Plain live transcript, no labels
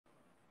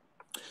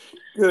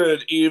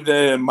Good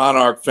evening,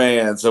 Monarch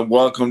fans, and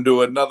welcome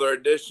to another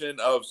edition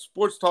of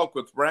Sports Talk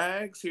with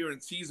Rags here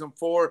in season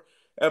 4,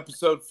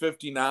 episode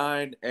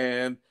 59.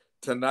 And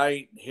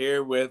tonight,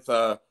 here with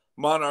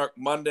Monarch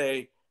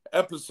Monday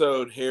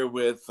episode, here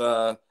with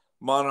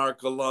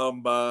Monarch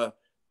alum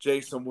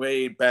Jason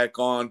Wade back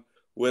on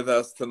with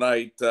us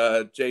tonight.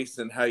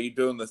 Jason, how you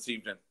doing this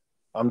evening?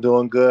 I'm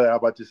doing good. How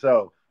about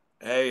yourself?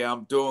 Hey,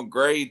 I'm doing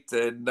great,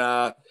 and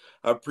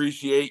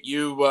appreciate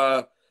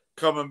you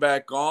coming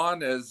back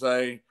on. As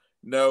I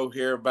know,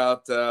 here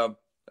about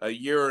a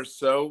year or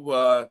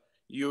so,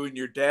 you and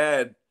your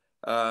dad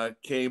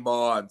came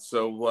on,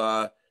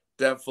 so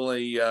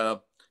definitely,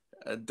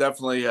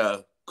 definitely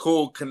a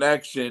cool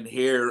connection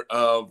here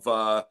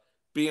of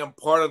being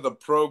part of the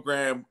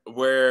program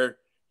where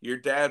your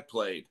dad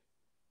played.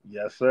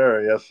 Yes,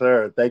 sir. Yes,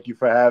 sir. Thank you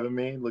for having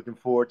me. Looking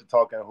forward to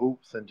talking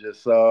hoops and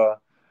just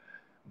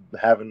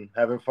having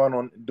fun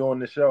on doing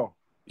the show.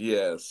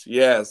 Yes,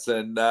 yes,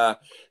 and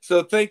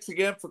so thanks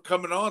again for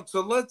coming on. So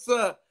let's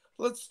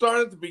start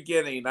at the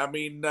beginning. I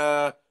mean,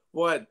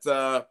 what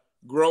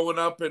growing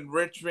up in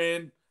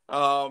Richmond,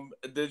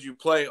 did you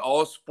play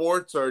all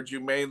sports, or did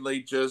you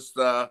mainly just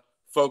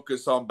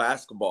focus on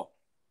basketball?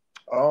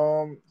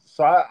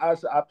 So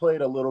I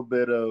played a little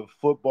bit of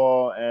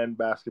football and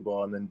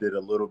basketball, and then did a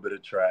little bit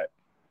of track.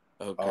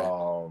 Okay.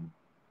 Um,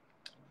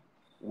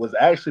 was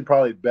actually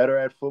probably better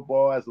at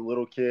football as a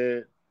little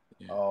kid.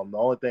 The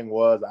only thing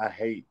was I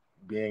hate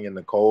being in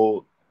the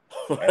cold,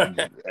 Yeah.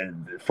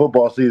 and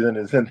football season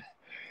is in.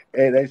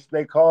 And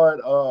they call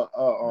it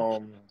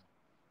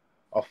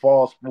a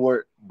fall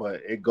sport,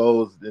 but it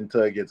goes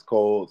until it gets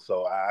cold.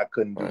 So I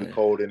couldn't do the Right.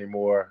 cold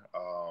anymore.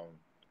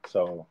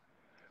 So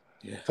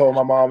Yeah. told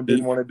my mom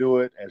didn't want to do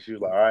it, and she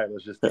was like, "All right,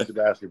 let's just stick to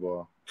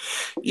basketball."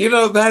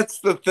 That's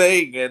the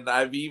thing. And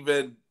I've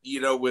even,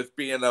 with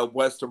being a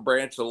Western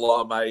Branch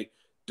alum, I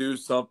do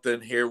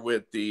something here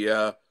with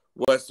the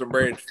Western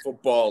Branch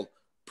football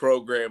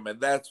program. And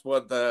that's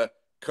what the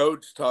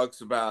coach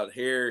talks about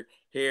here.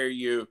 Here,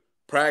 you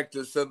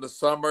practice in the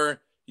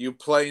summer, you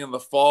play in the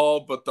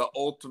fall, but the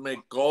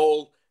ultimate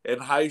goal in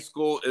high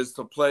school is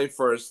to play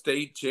for a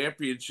state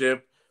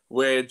championship,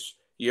 which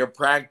you're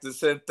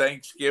practicing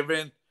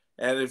Thanksgiving.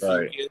 And if you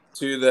Right. get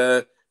to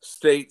the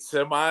state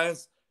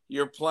semis,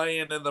 you're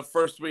playing in the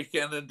first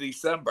weekend in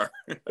December.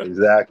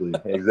 Exactly.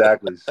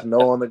 Exactly.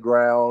 Snow on the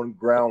ground,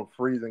 ground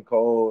freezing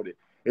cold.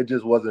 It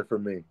just wasn't for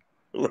me.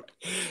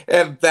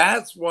 And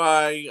that's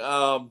why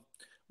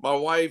my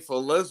wife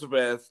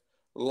Elizabeth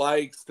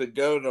likes to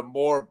go to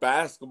more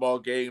basketball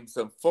games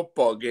than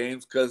football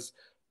games because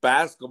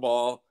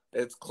basketball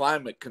it's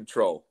climate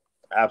control.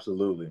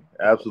 Absolutely.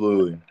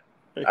 Absolutely.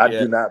 I Yeah,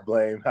 do not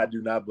blame. I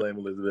do not blame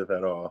Elizabeth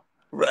at all.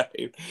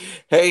 right.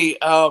 Hey,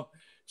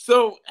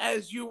 so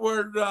as you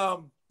were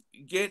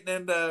getting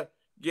into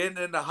getting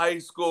into high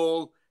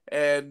school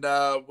and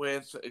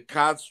with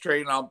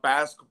concentrating on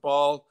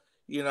basketball,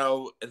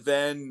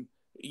 then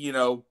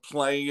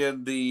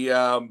playing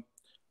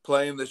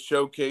playing the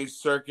showcase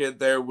circuit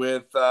there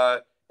with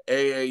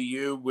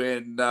AAU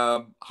when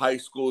high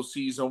school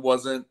season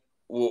wasn't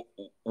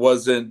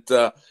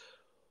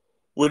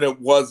when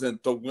it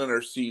wasn't the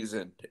winter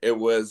season. It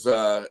was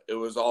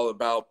all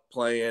about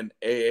playing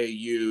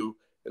AAU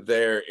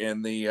there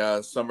in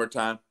the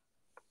summertime.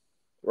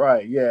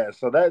 Right. Yeah.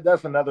 So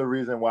that's another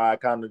reason why I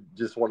kind of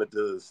just wanted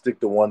to stick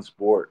to one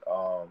sport.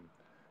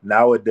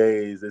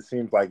 Nowadays, it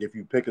seems like if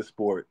you pick a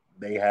sport,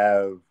 they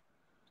have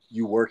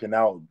you working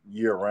out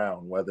year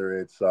round, whether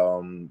it's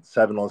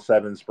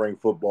 7-on-7 spring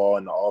football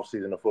in the off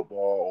season of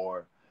football,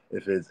 or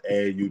if it's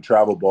AAU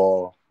travel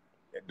ball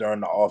during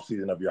the off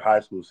season of your high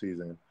school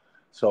season.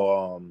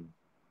 So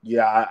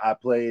yeah, I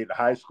played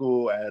high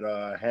school at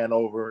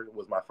Hanover. It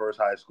was my first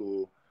high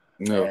school,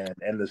 No. and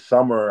in the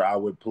summer I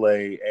would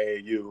play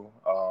AAU.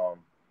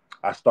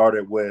 I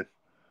started with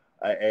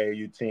an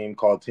AAU team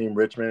called Team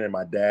Richmond, and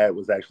my dad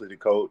was actually the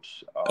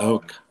coach.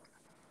 Okay.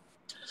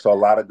 So a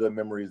lot of good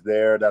memories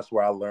there. That's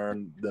where I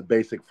learned the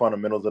basic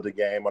fundamentals of the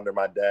game under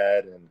my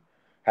dad, and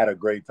had a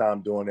great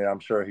time doing it. I'm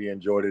sure he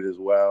enjoyed it as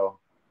well.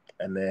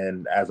 And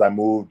then as I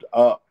moved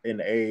up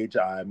in age,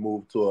 I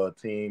moved to a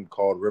team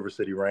called River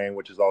City Rain,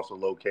 which is also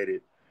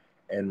located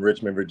in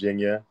Richmond,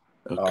 Virginia.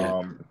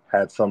 Okay.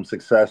 Had some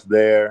success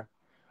there,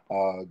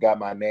 got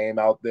my name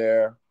out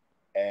there.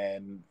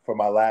 And for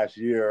my last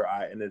year,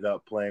 I ended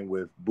up playing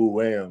with Boo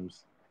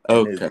Williams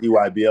and his Okay.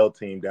 EYBL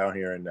team down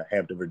here in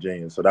Hampton,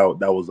 Virginia. So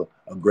that was a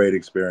great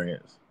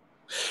experience.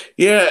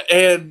 Yeah,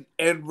 and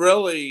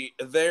really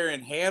there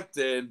in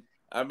Hampton,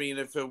 I mean,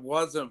 if it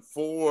wasn't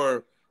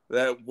for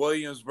that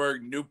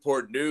Williamsburg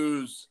Newport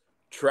News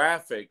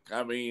traffic,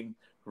 I mean,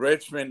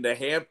 Richmond to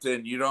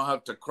Hampton, you don't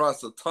have to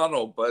cross a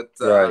tunnel,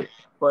 Right.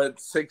 but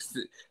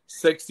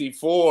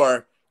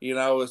 64,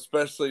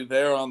 especially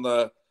there on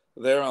the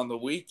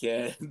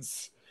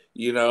weekends,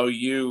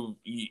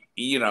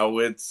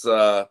 it's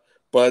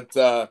but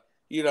that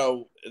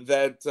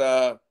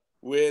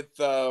with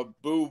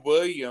Boo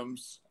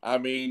Williams, I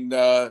mean,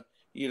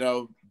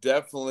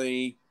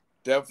 definitely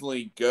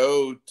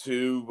go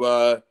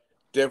to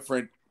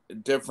different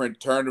different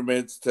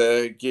tournaments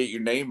to get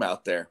your name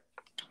out there.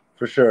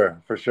 For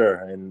sure, for sure,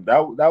 and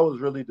that was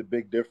really the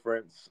big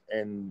difference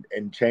in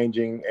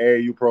changing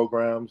AAU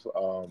programs.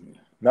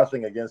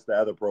 Nothing against the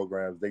other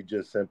programs; they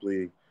just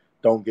simply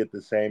don't get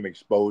the same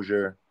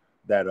exposure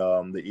that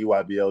the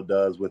EYBL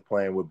does with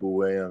playing with Boo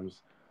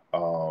Williams,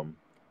 and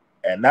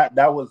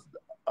that was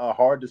a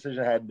hard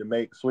decision I had to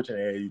make switching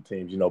AAU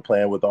teams. You know,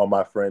 playing with all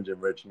my friends in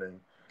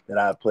Richmond that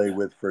I played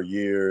with for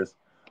years,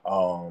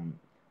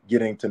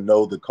 getting to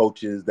know the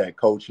coaches that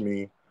coach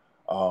me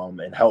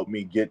and helped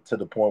me get to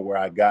the point where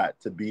I got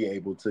to be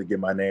able to get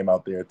my name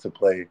out there to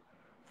play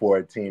for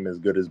a team as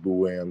good as Boo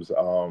Williams.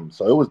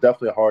 So it was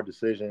definitely a hard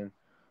decision,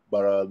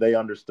 but they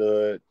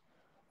understood,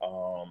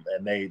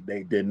 and they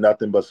did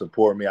nothing but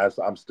support me.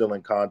 I'm still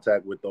in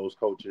contact with those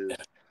coaches,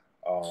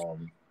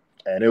 and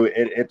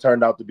it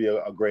turned out to be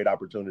a great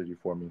opportunity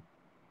for me.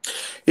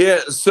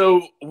 Yeah.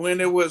 So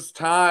when it was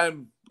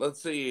time,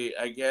 let's see,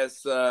 I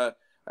guess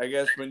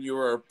when you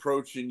were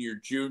approaching your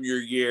junior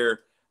year,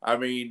 I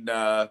mean,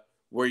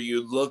 were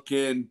you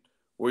looking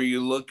for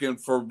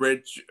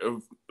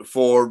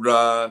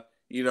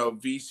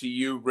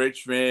VCU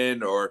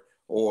Richmond or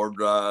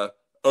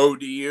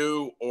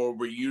ODU, or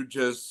were you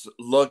just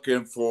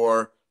looking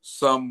for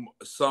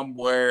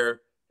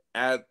somewhere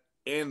at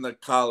in the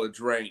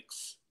college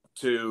ranks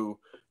to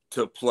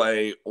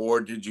play, or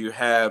did you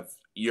have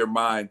your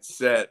mind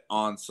set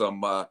on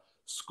some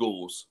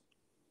schools?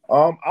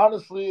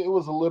 Honestly, it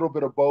was a little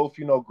bit of both.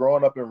 You know,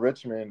 growing up in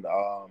Richmond,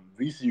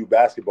 VCU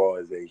basketball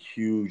is a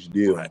huge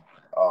deal. Right.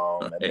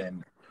 And Right.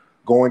 then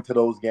going to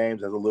those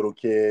games as a little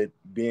kid,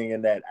 being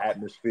in that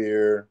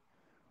atmosphere,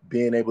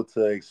 being able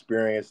to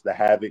experience the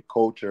Havoc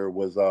culture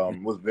was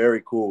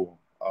very cool.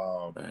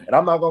 Right. And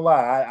I'm not gonna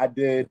lie,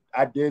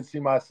 I did see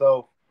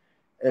myself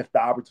if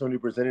the opportunity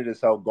presented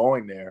itself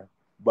going there.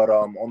 But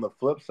on the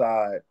flip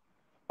side,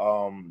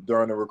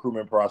 during the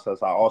recruitment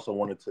process, I also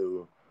wanted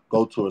to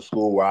go to a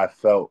school where I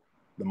felt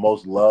the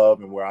most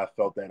love and where I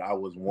felt that I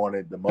was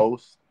wanted the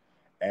most.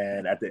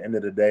 And at the end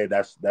of the day,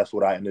 that's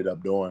what I ended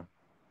up doing.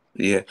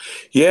 Yeah.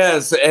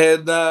 Yes,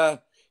 and the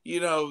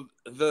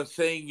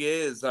thing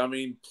is, I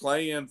mean,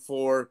 playing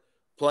for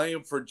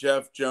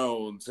Jeff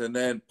Jones, and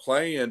then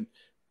playing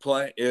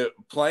for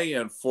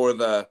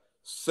the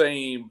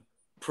same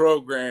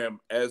program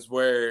as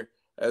where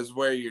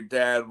your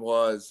dad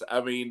was.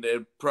 I mean,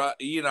 it's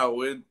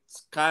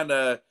kind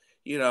of,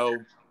 you know,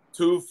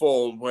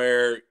 twofold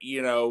where,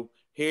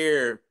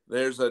 here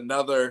there's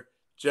another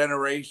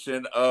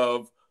generation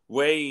of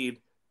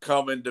Wade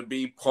coming to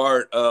be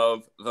part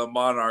of the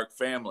Monarch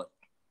family.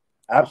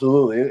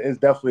 Absolutely, it's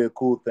definitely a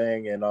cool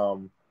thing. And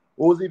what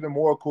was even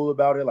more cool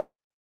about it, like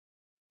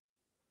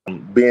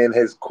being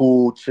his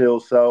cool, chill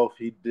self,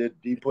 he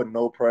put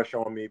no pressure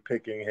on me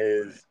picking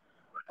his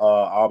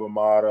alma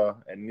mater,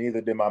 and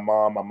neither did my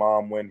mom. My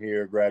mom went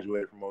here,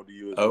 graduated from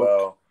ODU as Okay.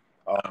 well.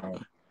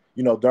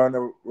 You know, during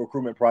the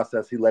recruitment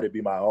process, he let it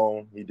be my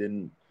own. He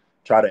didn't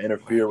try to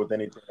interfere with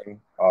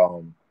anything.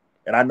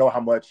 And I know how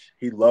much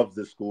he loves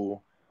this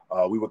school.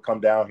 We would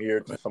come down here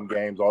to some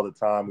games all the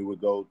time. We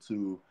would go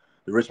to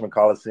the Richmond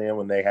Coliseum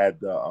when they had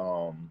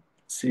the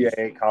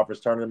CAA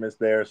conference tournaments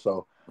there.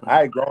 So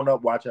I had grown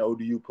up watching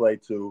ODU play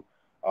too,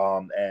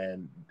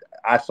 and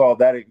I saw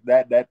that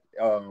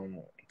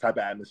type of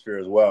atmosphere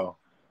as well.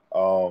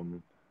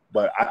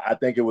 But I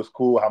think it was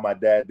cool how my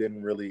dad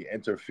didn't really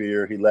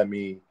interfere. He let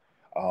me,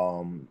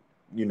 kind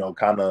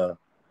of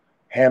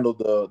handle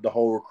the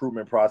whole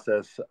recruitment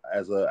process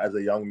as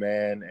a young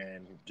man,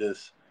 and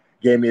just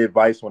gave me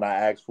advice when I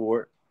asked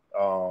for it.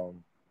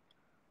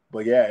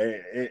 But yeah,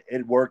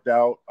 it worked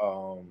out.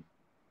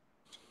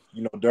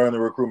 During the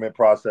recruitment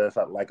process,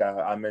 like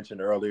I mentioned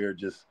earlier,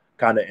 just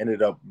kind of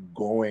ended up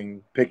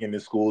picking the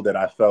school that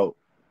I felt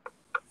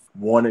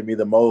wanted me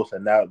the most,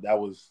 and that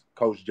was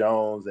Coach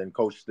Jones and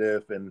Coach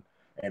Stiff and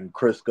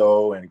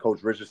Crisco and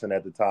Coach Richardson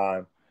at the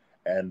time,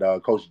 and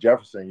Coach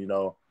Jefferson.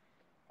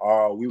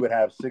 We would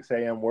have 6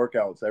 a.m.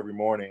 workouts every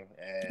morning,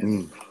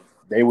 and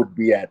they would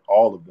be at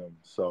all of them.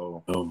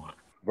 So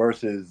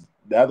versus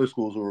the other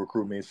schools who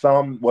recruit me,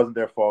 some wasn't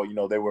their fault.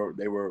 They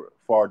were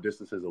far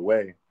distances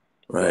away,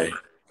 Right. but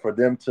for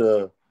them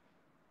to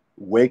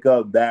wake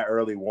up that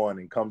early one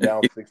and come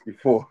down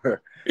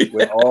 64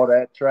 with all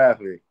that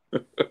traffic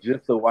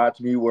just to watch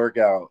me work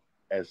out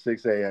at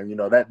 6 a.m.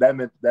 That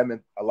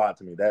meant a lot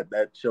to me.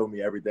 That showed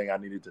me everything I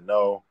needed to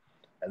know.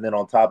 And then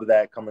on top of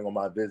that, coming on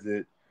my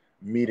visit,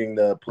 meeting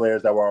the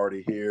players that were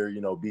already here,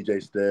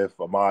 BJ Stiff,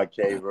 Ahmad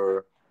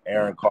Caver,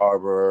 Aaron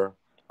Carver,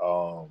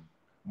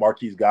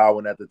 Marquise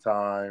Godwin at the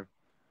time,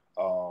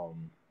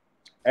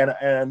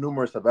 and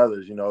numerous of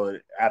others.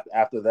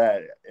 After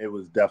that, it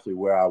was definitely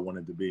where I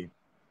wanted to be.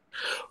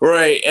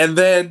 Right. And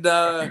then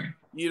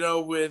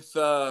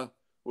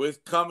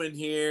with coming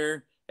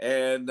here,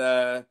 and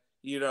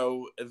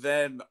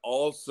then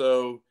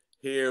also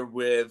here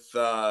with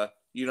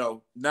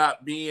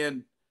not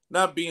being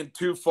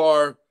too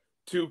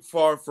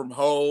far from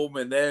home,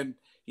 and then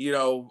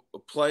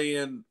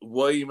playing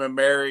William and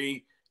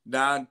Mary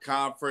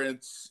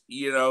non-conference,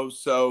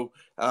 so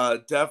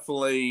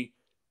definitely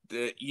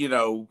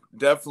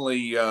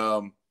definitely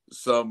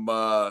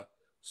some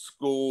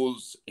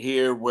schools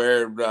here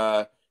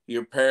where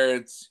your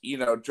parents,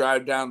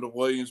 drive down to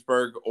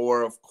Williamsburg,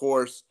 or of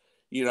course,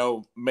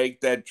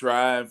 make that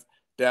drive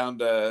down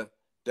to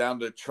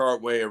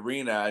Chartway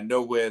Arena. I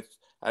know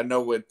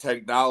with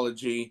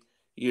technology,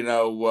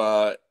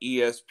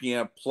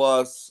 ESPN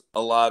Plus,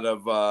 a lot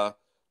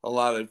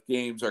of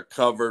games are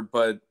covered,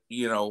 but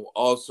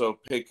also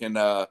picking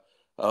a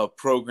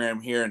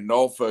program here in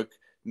Norfolk,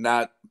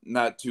 not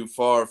too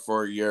far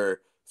for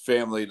your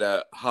family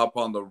to hop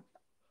on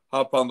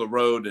the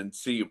road and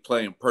see you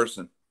play in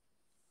person.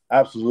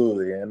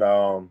 Absolutely. And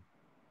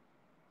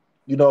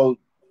you know,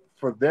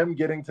 for them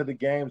getting to the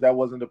games, that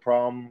wasn't the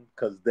problem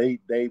because they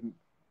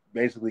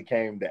basically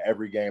came to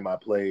every game I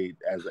played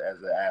as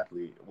an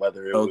athlete,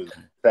 whether it was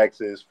Okay.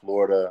 Texas,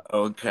 Florida,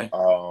 Okay.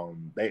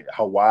 they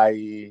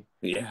Hawaii,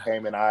 Yeah.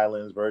 Cayman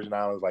Islands, Virgin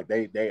Islands, like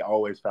they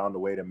always found a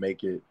way to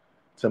make it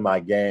to my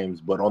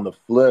games. But on the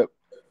flip,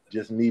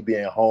 just me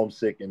being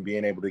homesick and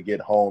being able to get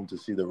home to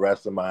see the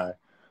rest of my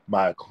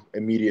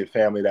immediate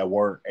family that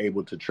weren't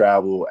able to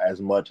travel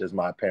as much as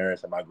my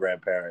parents and my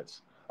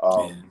grandparents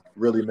Yeah.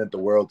 really meant the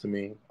world to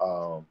me.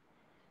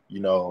 You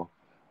know,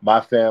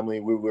 my family,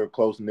 we were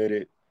close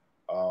knitted.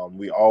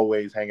 We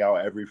always hang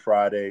out every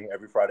Friday.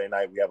 Every Friday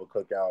night, we have a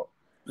cookout,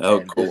 Oh,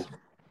 and just cool.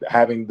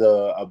 having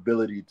the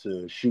ability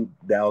to shoot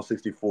down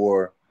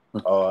 64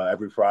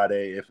 every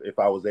Friday, if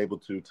I was able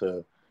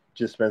to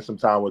just spend some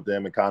time with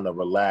them and kind of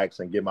relax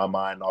and get my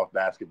mind off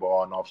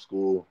basketball and off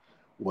school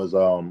was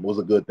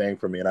a good thing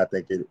for me, and I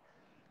think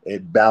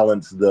it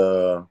balanced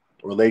the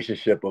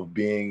relationship of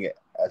being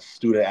a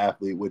student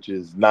athlete, which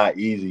is not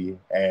easy,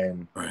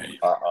 and Right.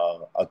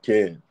 a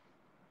kid.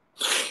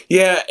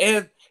 Yeah,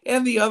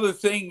 and the other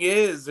thing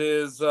is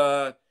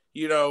there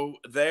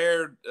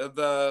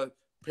the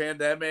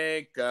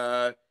pandemic,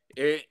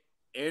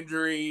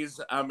 injuries.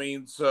 I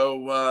mean,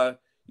 so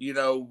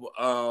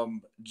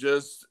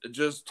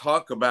just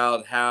talk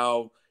about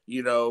how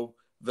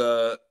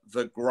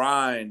the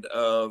grind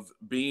of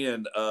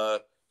being a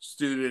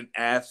student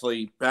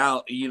athlete.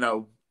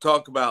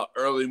 Talk about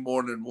early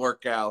morning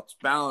workouts,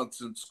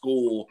 balance in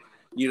school,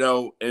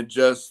 and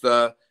just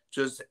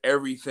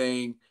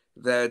everything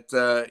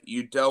that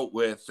you dealt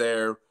with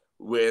there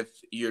with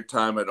your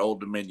time at Old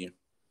Dominion.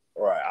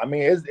 Right. I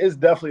mean, it's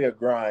definitely a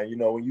grind. You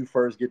know, when you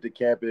first get to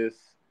campus,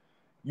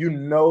 you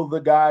know the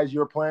guys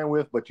you're playing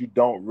with, but you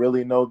don't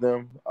really know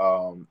them.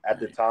 At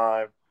the Right.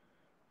 time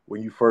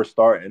when you first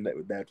start and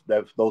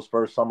that those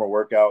first summer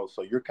workouts,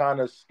 so you're kind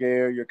of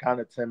scared, you're kind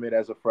of timid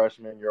as a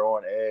freshman, you're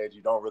on edge,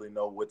 you don't really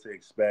know what to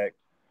expect,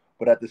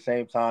 but at the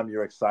same time,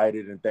 you're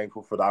excited and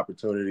thankful for the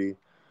opportunity.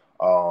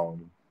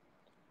 Um,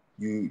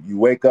 you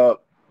wake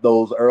up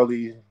those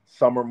early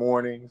summer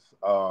mornings.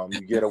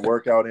 You get a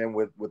workout in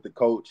with the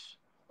coach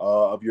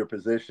of your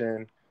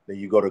position. Then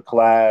you go to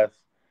class,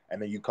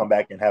 and then you come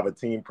back and have a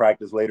team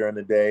practice later in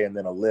the day, and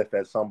then a lift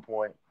at some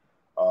point.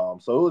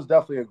 So it was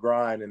definitely a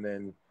grind. And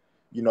then,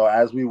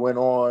 as we went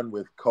on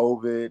with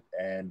COVID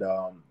and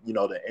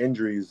the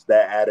injuries,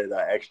 that added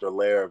an extra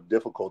layer of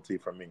difficulty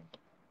for me.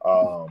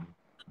 Um,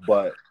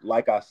 but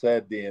like I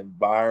said, the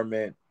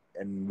environment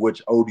in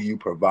which ODU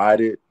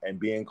provided and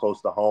being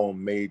close to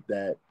home made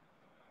that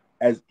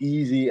as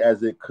easy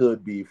as it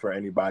could be for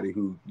anybody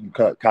who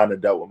kind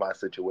of dealt with my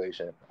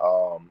situation.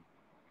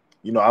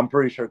 I'm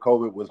pretty sure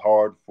COVID was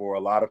hard for a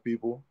lot of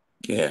people.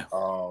 Yeah.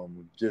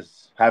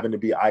 Just having to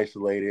be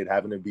isolated,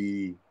 having to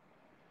be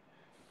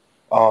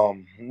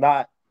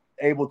not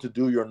able to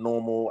do your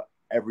normal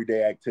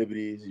everyday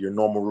activities, your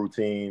normal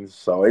routines.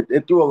 So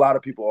it threw a lot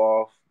of people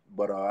off.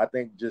 But I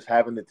think just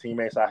having the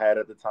teammates I had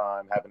at the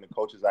time, having the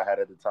coaches I had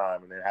at the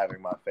time, and then having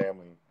my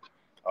family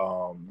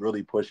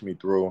really pushed me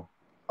through.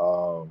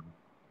 Um,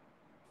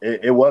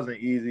 it wasn't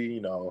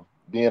easy,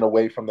 being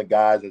away from the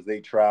guys as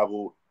they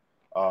traveled.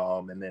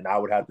 And then I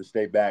would have to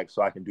stay back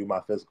so I can do my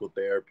physical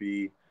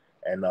therapy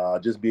and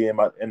just be in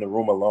the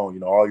room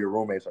alone. All your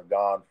roommates are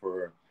gone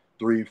for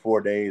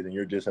 3-4 days, and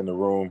you're just in the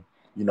room,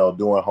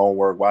 doing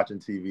homework, watching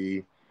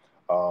TV.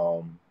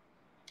 Um,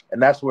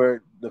 and that's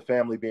where the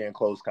family being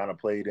close kind of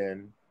played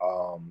in.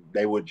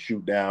 They would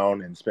shoot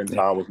down and spend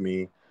Yeah. time with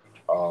me,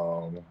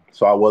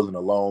 so I wasn't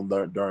alone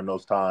during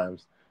those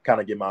times.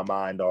 Kind of get my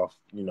mind off,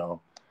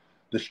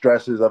 the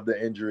stresses of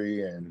the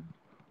injury and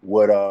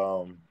what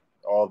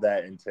all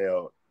that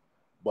entailed.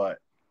 But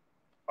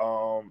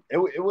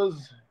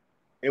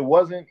it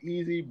wasn't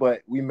easy,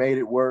 but we made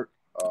it work.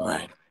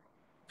 Right.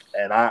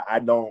 And I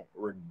don't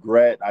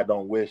regret. I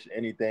don't wish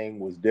anything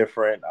was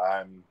different.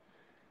 I'm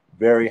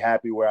very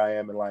happy where I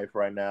am in life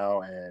right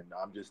now, and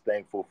I'm just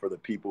thankful for the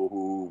people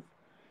who,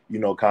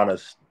 kind of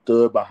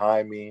stood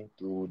behind me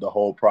through the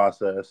whole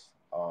process.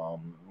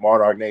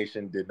 Monarch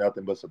Nation did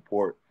nothing but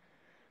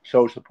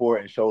show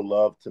support and show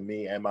love to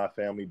me and my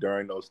family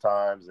during those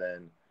times,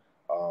 and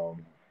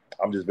um,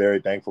 I'm just very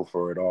thankful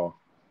for it all.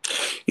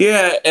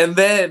 Yeah, and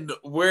then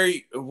where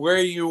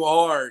you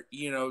are,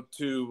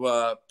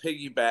 to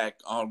piggyback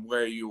on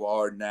where you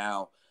are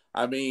now.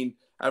 I mean,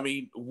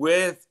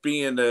 with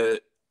being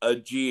a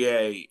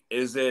GA?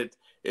 Is it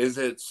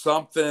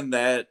something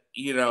that,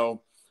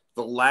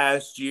 the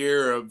last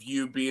year of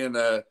you being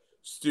a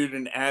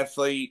student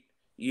athlete,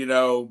 you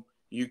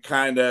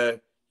kind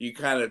of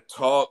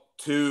talk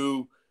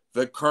to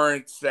the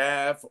current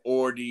staff,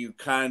 or do you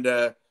kind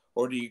of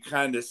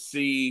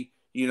see,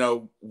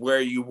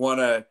 where you want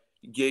to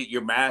get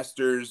your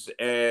masters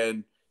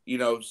and,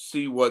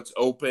 see what's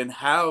open?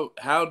 How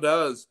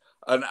does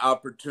an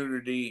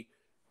opportunity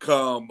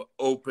come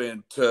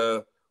open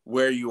to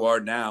where you are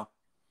now?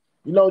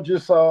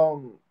 Just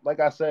like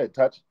I said,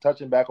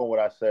 touching back on what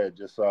I said,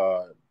 just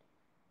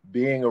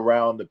being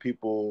around the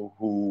people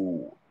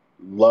who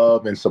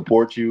love and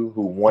support you,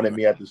 who wanted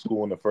me at the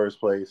school in the first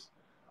place.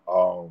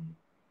 Um,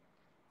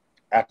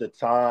 at the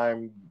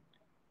time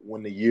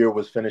when the year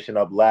was finishing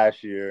up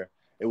last year,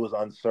 it was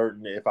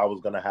uncertain if I was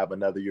going to have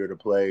another year to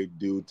play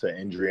due to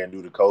injury and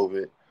due to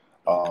COVID.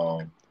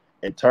 Um,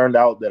 it turned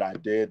out that I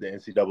did. The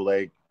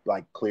NCAA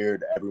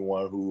cleared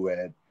everyone who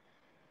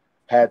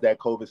had that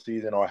COVID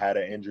season or had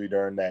an injury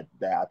during that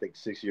I think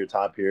 6-year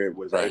time period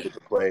was Right. able to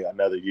play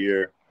another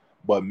year.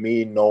 But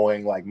me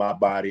knowing my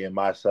body and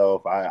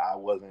myself, I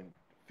wasn't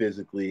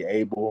physically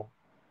able.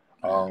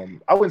 I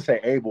wouldn't say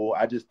able.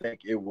 I just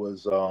think it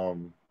was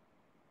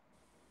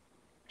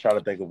trying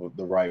to think of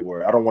the right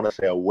word. I don't want to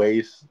say a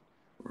waste,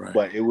 Right.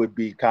 but it would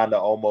be kind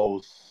of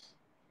almost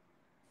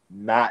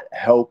not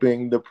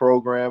helping the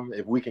program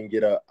if we can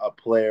get a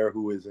player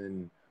who is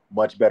in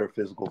much better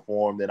physical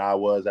form than I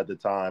was at the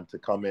time to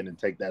come in and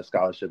take that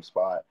scholarship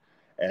spot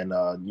and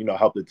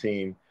help the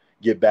team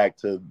get back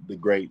to the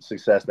great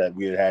success that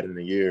we had in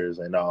the years.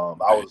 And I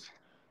was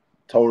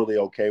totally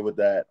okay with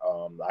that.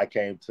 I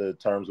came to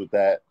terms with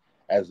that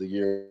as the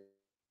year.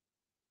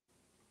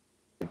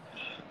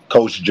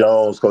 Coach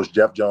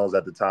Jeff Jones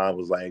at the time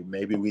was like,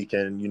 maybe we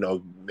can,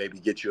 maybe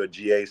get you a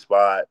GA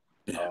spot.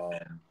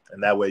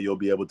 And that way you'll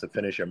be able to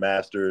finish your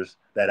master's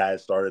that I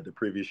had started the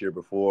previous year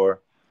before.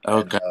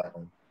 Okay.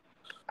 And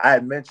I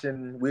had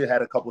mentioned we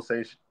had a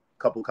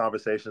couple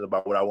conversations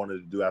about what I wanted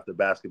to do after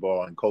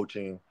basketball, and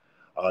coaching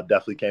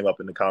definitely came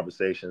up in the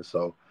conversation.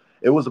 So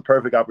it was a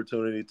perfect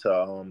opportunity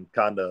to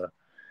kind of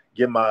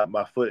get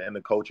my foot in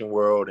the coaching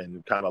world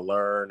and kind of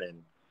learn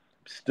and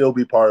still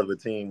be part of a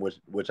team,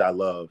 which I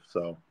love.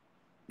 So.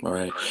 All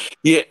right.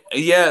 Yeah.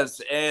 Yes.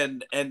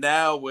 And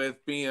now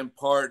with being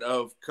part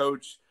of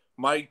Coach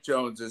Mike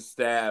Jones's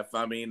staff,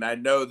 I mean, I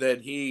know that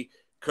he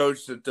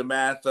coached at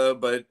DeMatha,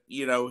 but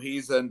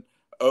he's an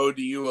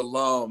ODU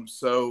alum.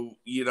 So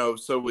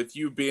so with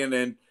you being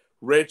in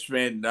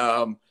Richmond,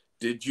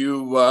 did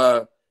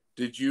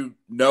you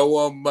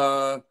know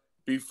him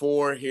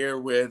before here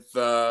with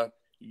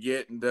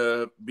getting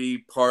to be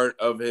part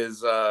of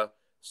his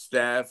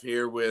staff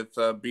here with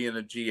being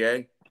a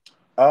GA?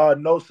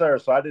 No, sir.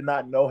 So I did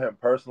not know him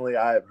personally.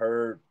 I have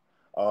heard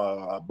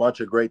a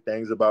bunch of great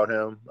things about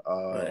him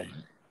Right.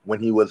 when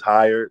he was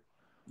hired.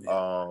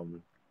 Yeah.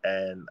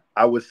 And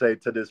I would say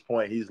to this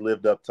point, he's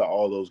lived up to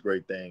all those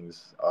great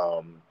things.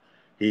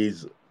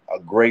 He's a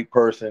great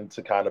person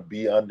to kind of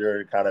be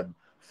under, kind of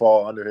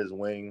fall under his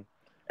wing.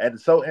 And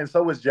so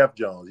is Jeff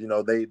Jones.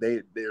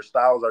 Their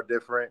styles are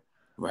different.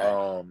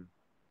 Right.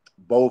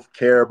 Both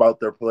care about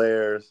their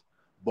players.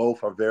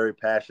 Both are very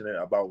passionate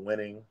about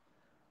winning.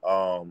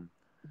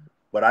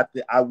 But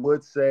I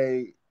would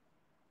say,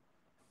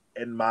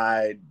 in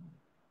my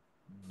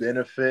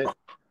benefit,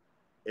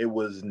 it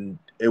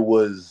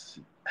was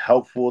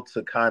helpful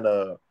to kind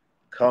of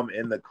come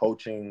in the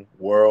coaching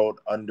world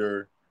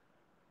under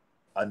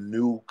a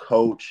new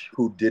coach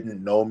who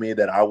didn't know me,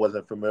 that I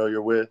wasn't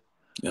familiar with.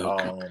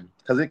 Okay.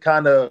 Because it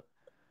kind of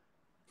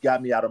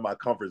got me out of my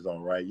comfort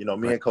zone, right? Me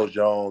Right. and Coach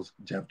Jones,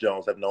 Jeff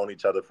Jones, have known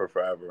each other for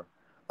forever.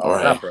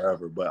 Not Right.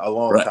 forever, but a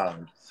long Right.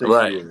 time, 6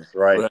 Right. years,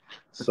 right? Right.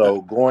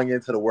 So going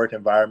into the work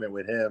environment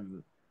with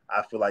him,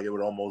 I feel like it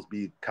would almost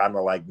be kind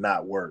of like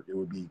not work. It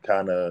would be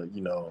kind of,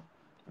 we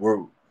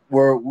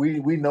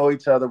know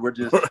each other. We're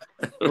just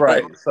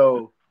Right. right.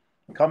 So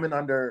coming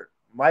under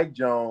Mike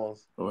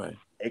Jones, Right.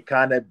 it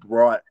kind of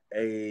brought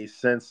a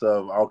sense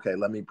of, okay,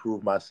 let me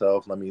prove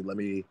myself. Let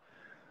me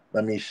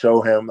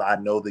show him I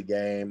know the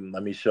game.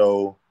 Let me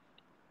show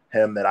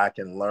him that I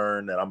can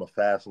learn, that I'm a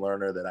fast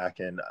learner, that I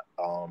can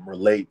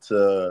relate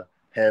to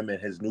him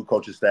and his new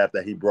coaching staff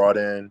that he brought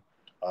in.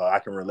 I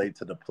can relate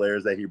to the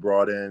players that he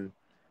brought in.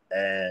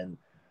 And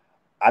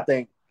I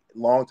think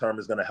long term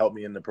is going to help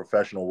me in the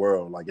professional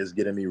world. Like, it's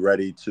getting me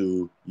ready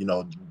to,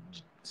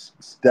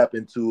 step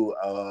into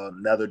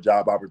another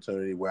job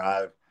opportunity where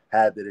I've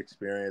had that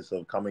experience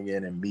of coming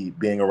in and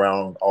being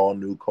around all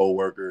new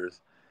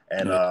coworkers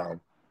and Yeah.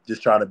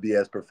 just trying to be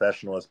as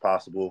professional as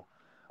possible,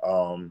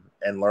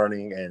 and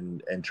learning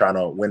and trying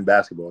to win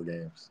basketball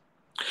games.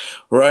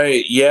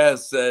 Right.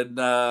 Yes. And,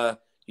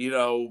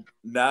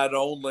 not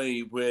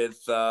only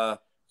with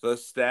the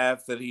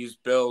staff that he's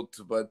built,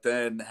 but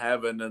then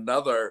having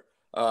another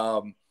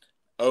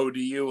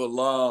ODU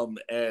alum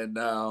and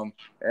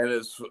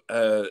his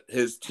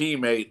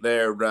teammate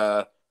there,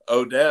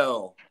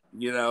 Odell,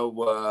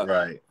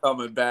 Right.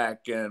 coming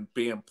back and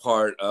being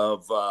part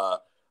of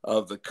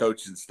the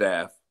coaching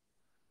staff.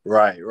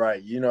 Right,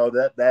 right.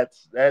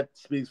 That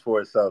speaks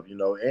for itself.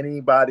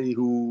 Anybody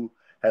who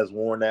has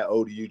worn that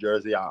ODU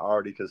jersey, I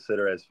already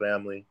consider as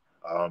family.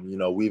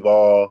 We've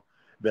all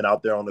been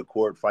out there on the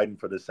court fighting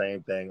for the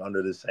same thing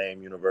under the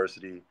same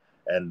university,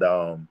 and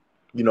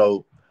you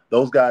know,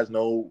 those guys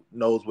knows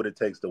what it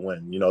takes to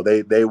win.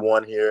 They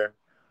won here,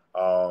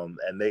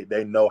 and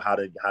they know how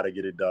to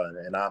get it done.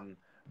 And I'm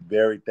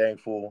very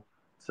thankful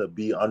to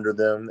be under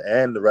them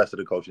and the rest of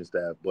the coaching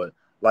staff. But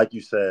like you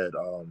said,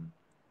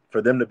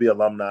 for them to be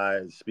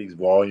alumni speaks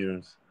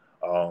volumes.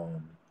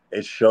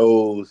 It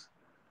shows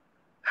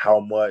how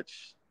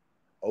much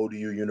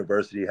ODU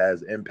University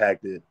has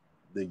impacted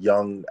the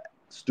young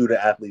student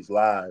athletes'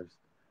 lives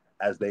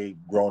as they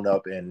grown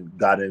up and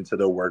got into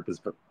their work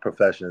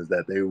professions,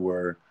 that they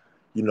were,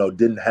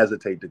 didn't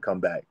hesitate to come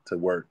back to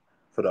work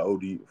for the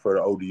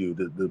ODU,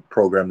 the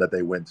program that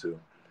they went to.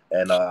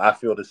 And I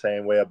feel the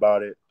same way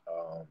about it.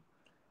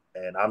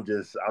 And I'm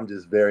just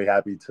very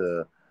happy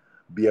to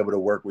be able to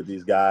work with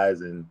these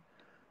guys and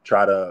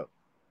try to,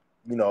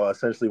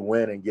 essentially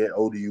win and get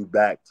ODU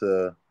back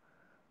to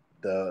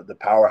the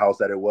powerhouse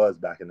that it was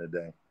back in the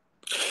day.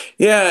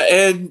 Yeah,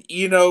 and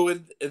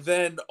and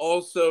then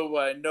also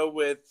I know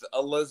with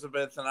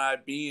Elizabeth and I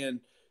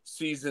being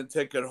season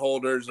ticket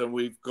holders, and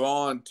we've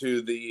gone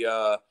to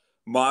the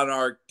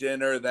Monarch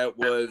dinner that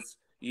was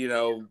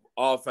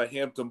off of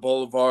Hampton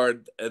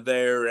Boulevard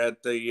there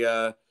at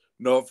the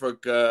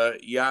Norfolk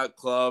Yacht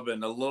Club,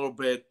 and a little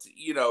bit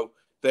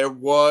there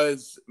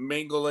was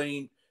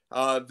mingling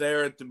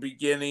there at the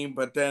beginning,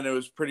 but then it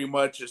was pretty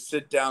much a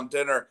sit down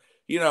dinner.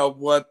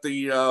 What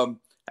the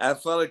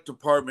athletic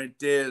department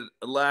did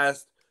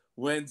last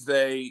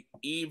Wednesday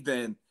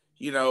evening,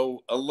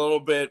 a little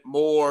bit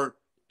more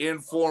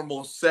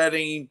informal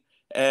setting.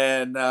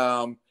 And,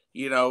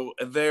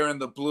 there in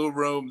the Blue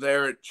Room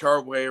there at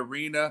Chartway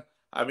Arena.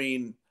 I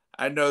mean,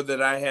 I know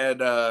that I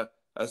had a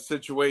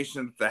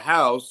situation at the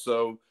house,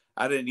 so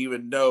I didn't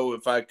even know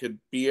if I could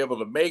be able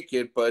to make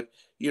it. But,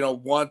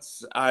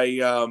 once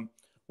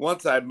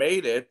I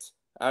made it,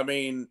 I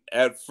mean,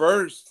 at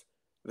first,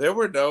 there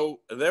were no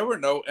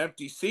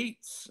empty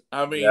seats.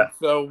 I mean, Yeah,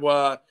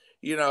 so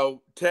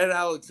Ted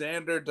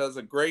Alexander does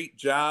a great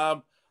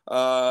job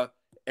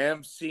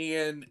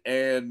emceeing,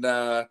 and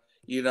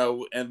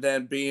and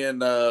then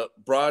being a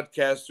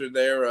broadcaster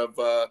there of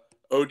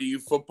ODU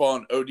football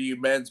and ODU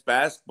men's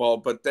basketball.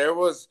 But there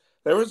was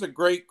a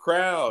great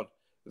crowd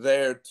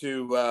there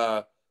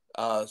to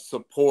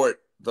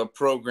support the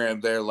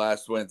program there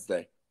last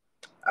Wednesday.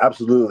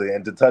 absolutely.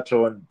 And to touch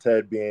on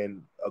Ted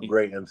being a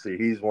great MC,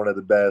 he's one of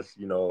the best.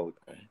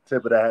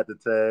 Tip of the hat to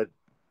Ted,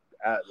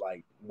 at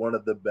like one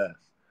of the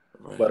best.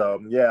 But Right.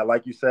 yeah,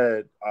 like you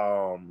said,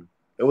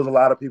 it was a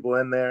lot of people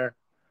in there.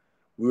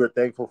 We were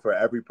thankful for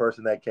every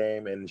person that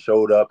came and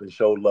showed up and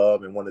showed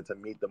love and wanted to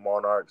meet the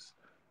Monarchs.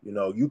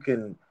 You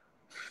can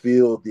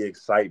feel the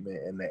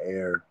excitement in the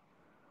air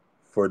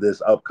for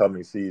this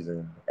upcoming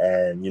season.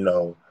 And,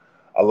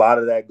 a lot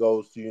of that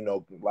goes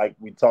to, like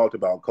we talked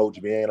about,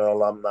 Coach being an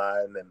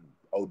alumni, and then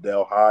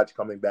Odell Hodge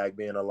coming back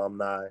being an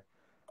alumni,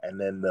 and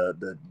then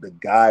the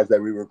guys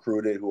that we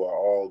recruited who are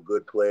all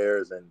good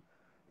players and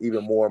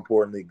even more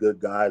importantly, good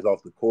guys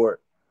off the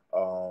court.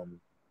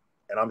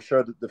 And I'm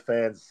sure that the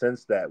fans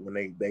sensed that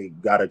when they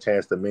got a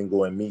chance to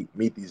mingle and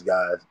meet these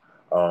guys.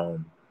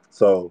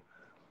 So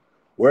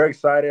we're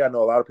excited. I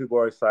know a lot of people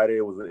are excited.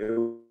 It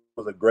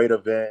was a great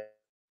event.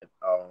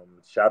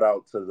 Shout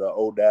out to the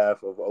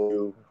ODAF of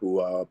OU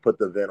who put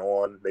the event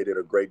on. They did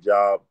a great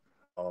job,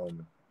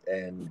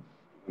 and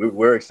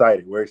we're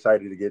excited. We're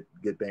excited to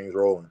get things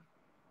rolling.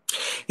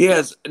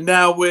 Yes.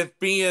 Now, with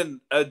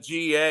being a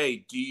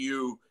GA, do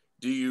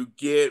you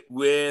get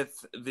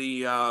with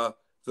the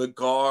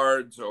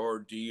guards, or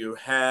do you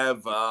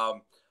have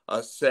a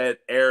set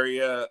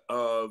area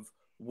of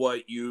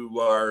what you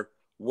are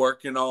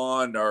working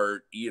on,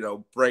 or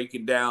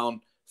breaking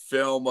down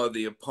film of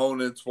the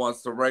opponents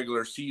once the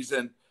regular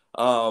season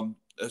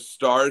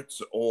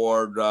starts,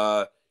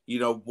 or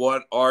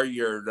what are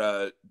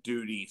your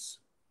duties?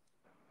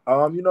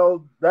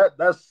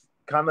 That's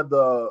kind of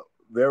the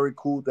very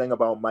cool thing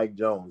about Mike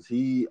Jones.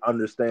 He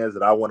understands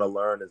that I want to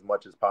learn as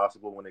much as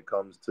possible when it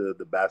comes to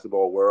the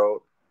basketball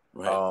world.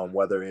 Right.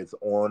 Whether it's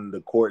on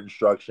the court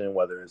instruction,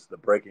 whether it's the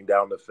breaking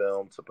down the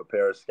film to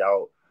prepare a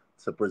scout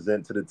to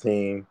present to the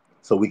team,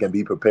 so we can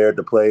be prepared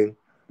to play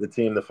the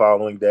team the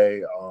following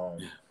day.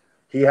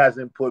 He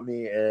hasn't put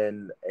me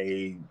in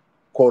a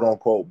quote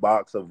unquote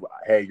box of,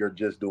 hey, you're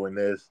just doing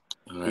this.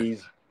 All right.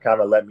 He's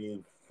kind of let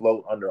me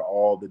float under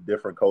all the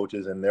different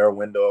coaches and their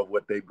window of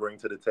what they bring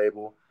to the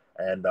table.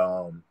 And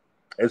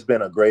it's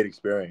been a great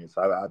experience.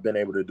 I've been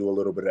able to do a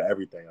little bit of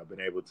everything. I've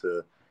been able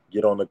to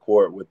get on the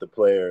court with the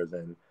players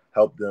and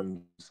help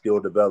them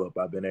skill develop.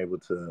 I've been able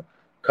to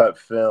cut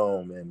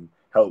film and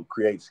help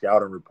create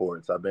scouting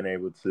reports. I've been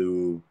able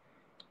to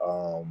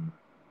um,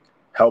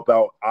 help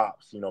out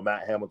ops,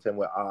 Matt Hamilton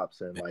with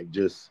ops, and like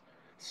just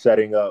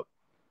setting up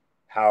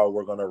how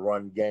we're going to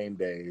run game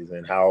days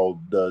and how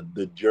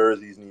the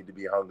jerseys need to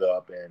be hung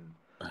up,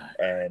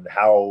 and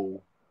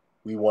how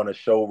we want to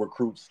show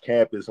recruits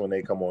campus when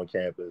they come on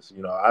campus.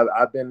 You know,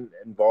 I've been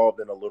involved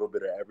in a little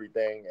bit of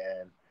everything,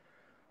 and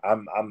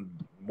I'm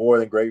more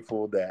than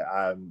grateful that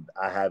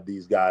I have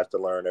these guys to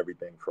learn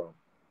everything from.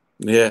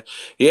 Yeah,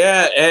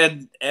 yeah,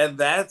 and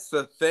that's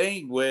the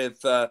thing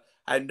with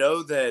I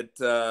know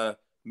that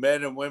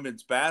men and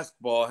women's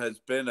basketball has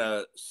been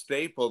a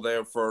staple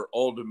there for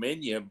Old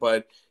Dominion,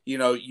 but you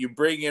know, you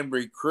bring in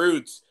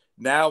recruits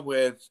now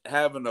with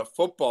having a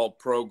football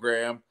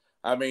program.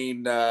 I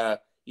mean,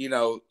 you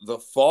know, the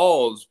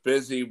fall's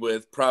busy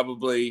with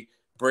probably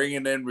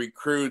bringing in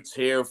recruits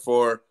here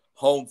for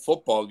home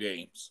football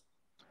games.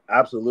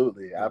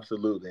 Absolutely,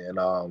 absolutely,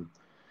 and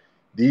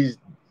these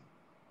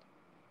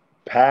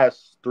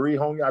past three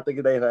home, I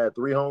think they've had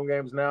three home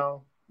games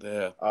now.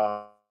 Yeah,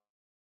 Um,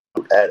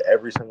 at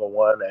every single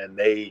one, and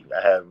they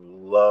have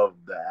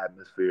loved the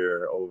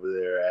atmosphere over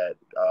there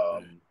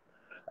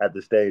at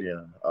the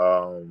stadium.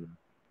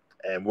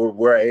 And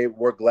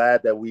we're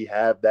glad that we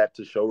have that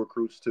to show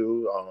recruits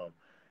too.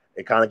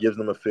 It kind of gives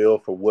them a feel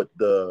for what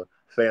the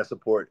fan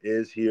support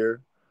is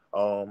here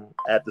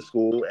at the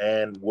school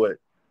and what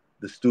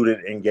the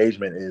student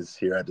engagement is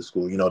here at the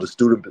school. You know, the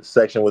student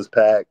section was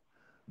packed,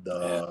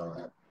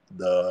 yeah.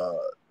 the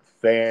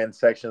fan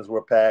sections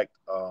were packed,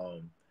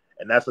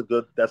 and that's a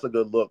good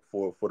look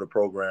for the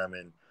program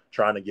and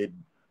trying to get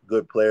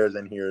good players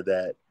in here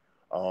that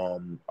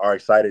are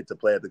excited to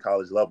play at the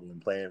college level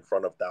and play in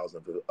front of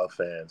thousands of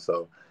fans.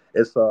 So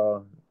it's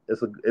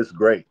it's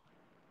great.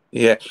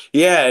 Yeah,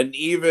 yeah, and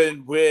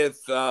even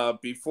with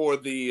before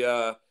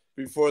the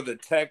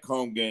Tech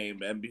home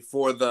game and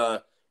before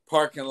the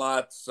parking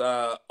lots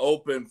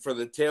open for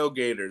the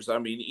tailgaters, I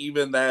mean,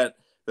 even that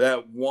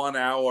 1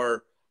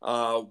 hour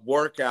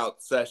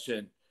workout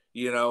session,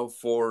 you know,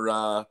 for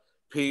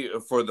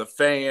for the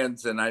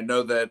fans, and I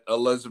know that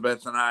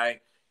Elizabeth and I,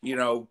 you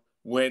know,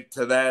 went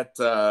to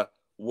that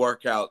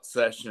workout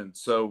session,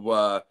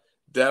 so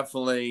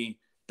definitely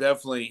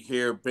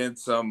here been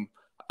some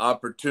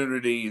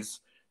opportunities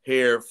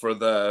here for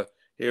the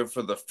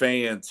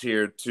fans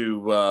here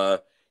to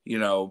you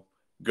know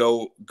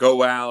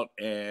go out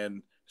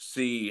and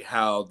see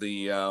how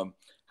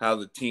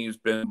the team's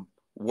been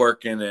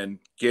working and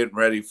getting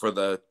ready for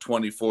the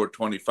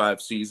 24-25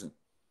 season.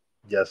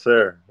 Yes,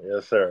 sir.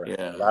 Yes, sir. A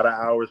Yeah. lot of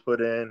hours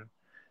put in.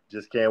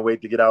 Just can't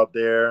wait to get out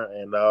there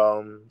and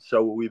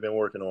show what we've been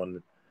working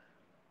on.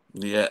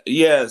 Yeah,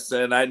 yes,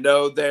 and I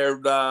know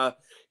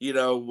you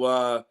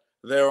know,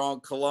 they're on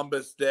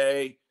Columbus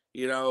Day.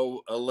 You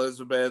know,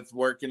 Elizabeth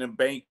working in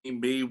banking,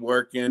 me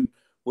working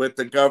with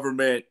the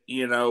government.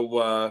 You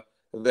know,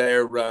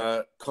 they're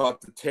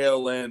caught the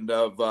tail end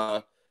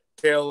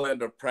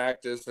of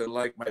practice, and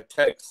like my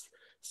text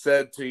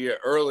said to you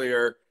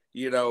earlier,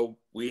 you know,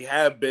 we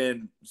have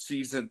been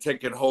season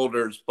ticket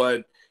holders,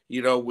 but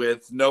you know,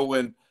 with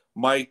knowing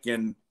Mike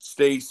and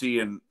Stacy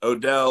and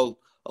Odell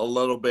a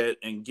little bit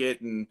and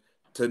getting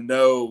to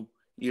know,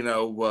 you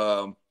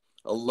know,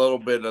 a little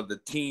bit of the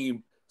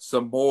team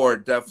some more.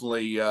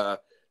 Definitely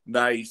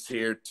nice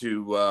here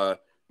to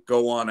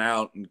go on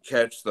out and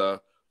catch the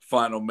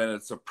final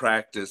minutes of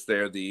practice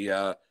there the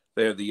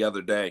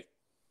other day.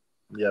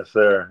 Yes,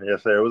 sir.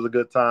 Yes, sir. It was a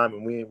good time,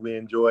 and we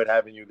enjoyed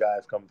having you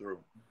guys come through.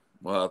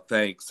 Well,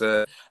 thanks.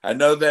 I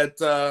know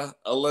that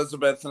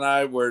Elizabeth and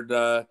I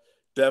were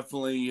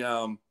definitely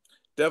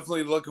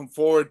definitely looking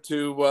forward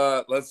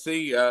to let's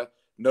see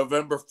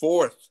November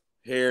 4th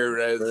here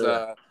as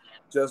Sure.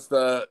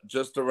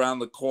 just around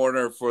the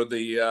corner for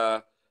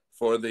the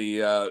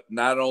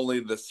not only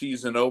the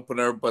season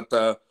opener but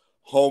the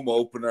home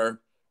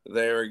opener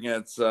there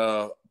against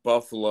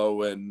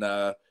Buffalo and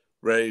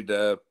ready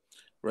to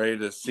ready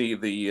to see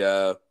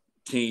the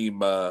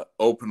team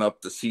open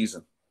up the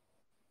season.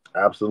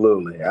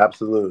 Absolutely,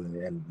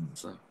 absolutely. And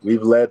So,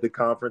 we've led the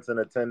conference in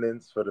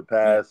attendance for the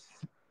yeah. past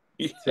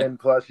 10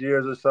 plus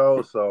years or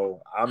so.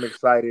 So I'm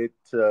excited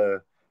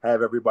to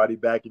have everybody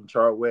back in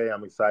Chartway.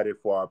 I'm excited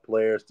for our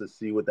players to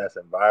see what that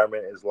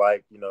environment is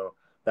like. You know,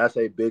 that's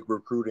a big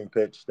recruiting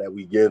pitch that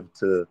we give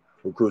to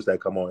recruits that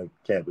come on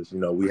campus. You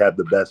know, we have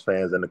the best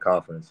fans in the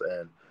conference,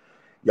 and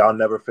y'all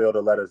never fail to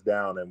let us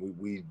down. And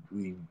we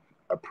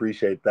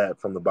appreciate that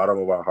from the bottom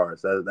of our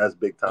hearts. That's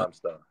big time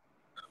stuff.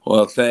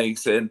 Well,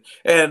 thanks, and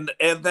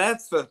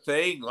that's the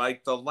thing.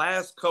 Like the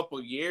last couple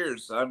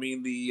years, I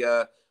mean,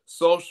 the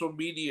social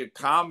media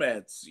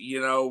comments, you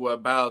know,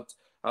 about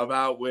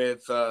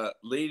with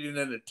leading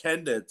in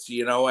attendance.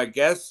 You know, I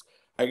guess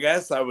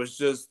I was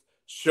just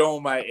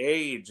showing my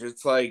age.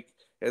 It's like,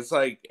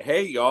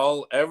 hey,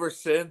 y'all, ever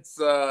since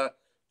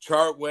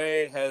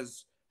Chartway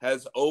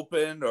has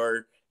opened,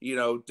 or you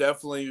know,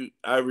 definitely,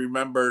 I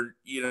remember,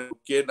 you know,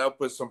 getting up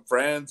with some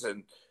friends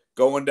and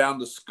going down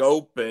the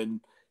Scope and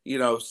you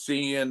know,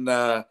 seeing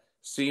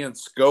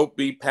Scope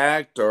be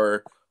packed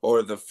or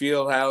the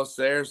field house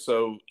there.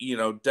 So, you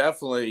know,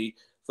 definitely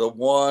the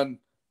one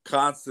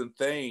constant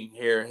thing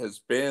here has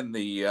been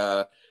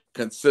the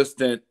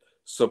consistent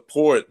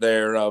support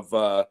there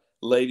of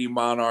Lady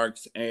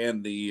Monarchs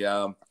and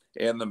the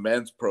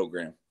men's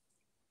program.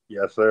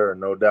 Yes, sir,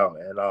 no doubt.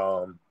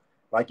 And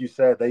like you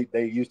said,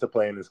 they used to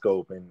play in the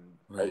Scope, and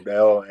Right.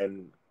 Odell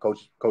and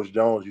Coach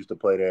Jones used to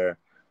play there.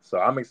 So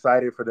I'm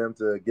excited for them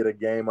to get a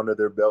game under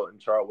their belt in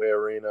Chartway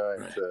Arena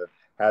and Right. to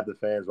have the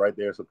fans right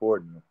there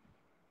supporting them.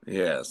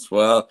 Yes.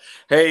 Well,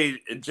 hey,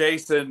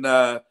 Jason,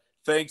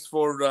 thanks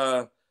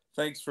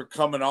for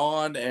coming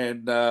on,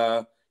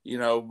 and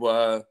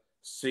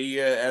see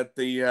you at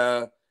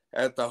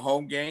the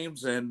home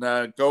games, and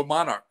go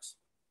Monarchs.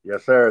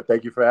 Yes, sir.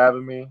 Thank you for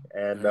having me,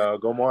 and All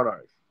right. go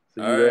Monarchs.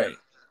 See All you there. right.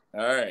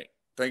 All right.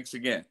 Thanks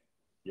again.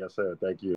 Yes, sir. Thank you.